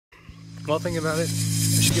While thinking about it,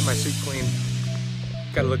 I should get my suit clean.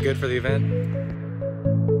 Gotta look good for the event.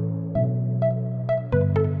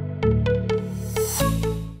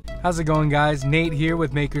 How's it going, guys? Nate here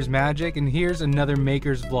with Maker's Magic, and here's another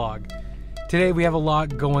Maker's vlog. Today we have a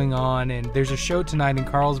lot going on, and there's a show tonight in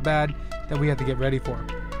Carlsbad that we have to get ready for.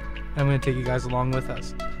 I'm gonna take you guys along with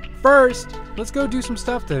us. First, let's go do some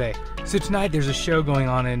stuff today. So tonight there's a show going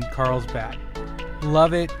on in Carlsbad.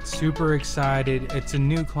 Love it, super excited. It's a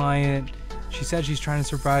new client. She said she's trying to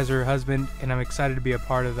surprise her husband, and I'm excited to be a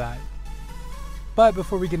part of that. But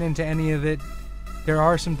before we get into any of it, there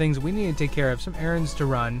are some things we need to take care of, some errands to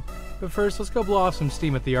run. But first, let's go blow off some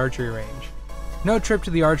steam at the archery range. No trip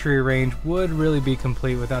to the archery range would really be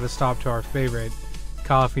complete without a stop to our favorite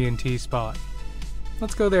coffee and tea spot.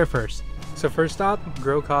 Let's go there first. So first stop,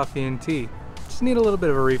 Grow Coffee and Tea. Just need a little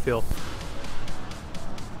bit of a refill.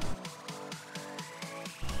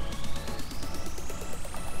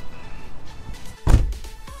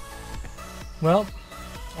 Well,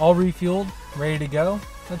 all refueled, ready to go.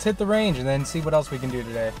 Let's hit the range and then see what else we can do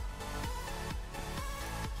today.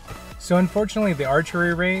 So unfortunately, the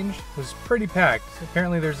archery range was pretty packed.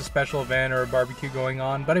 Apparently there's a special event or a barbecue going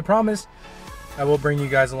on, but I promise I will bring you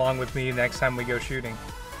guys along with me next time we go shooting.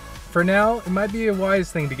 For now, it might be a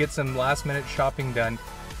wise thing to get some last minute shopping done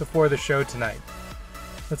before the show tonight.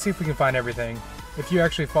 Let's see if we can find everything. If you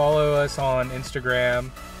actually follow us on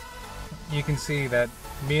Instagram, you can see that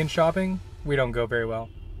me and shopping, we don't go very well.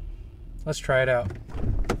 Let's try it out.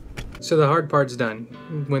 So the hard part's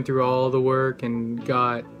done. Went through all the work and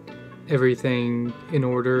got everything in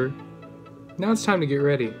order. Now it's time to get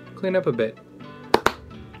ready. Clean up a bit.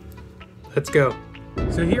 Let's go.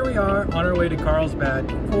 So here we are on our way to Carlsbad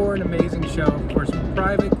for an amazing show for some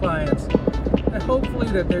private clients, and hopefully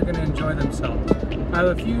that they're going to enjoy themselves. I have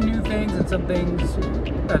a few new things and some things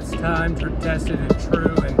that's time tested and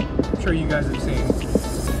true, and I'm sure you guys have seen.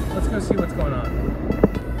 Let's go see what's going on.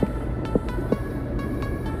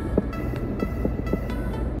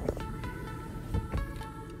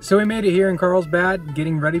 So we made it here in Carlsbad,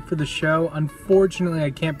 getting ready for the show. Unfortunately,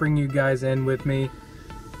 I can't bring you guys in with me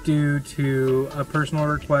due to a personal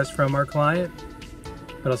request from our client,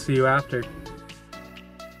 but I'll see you after.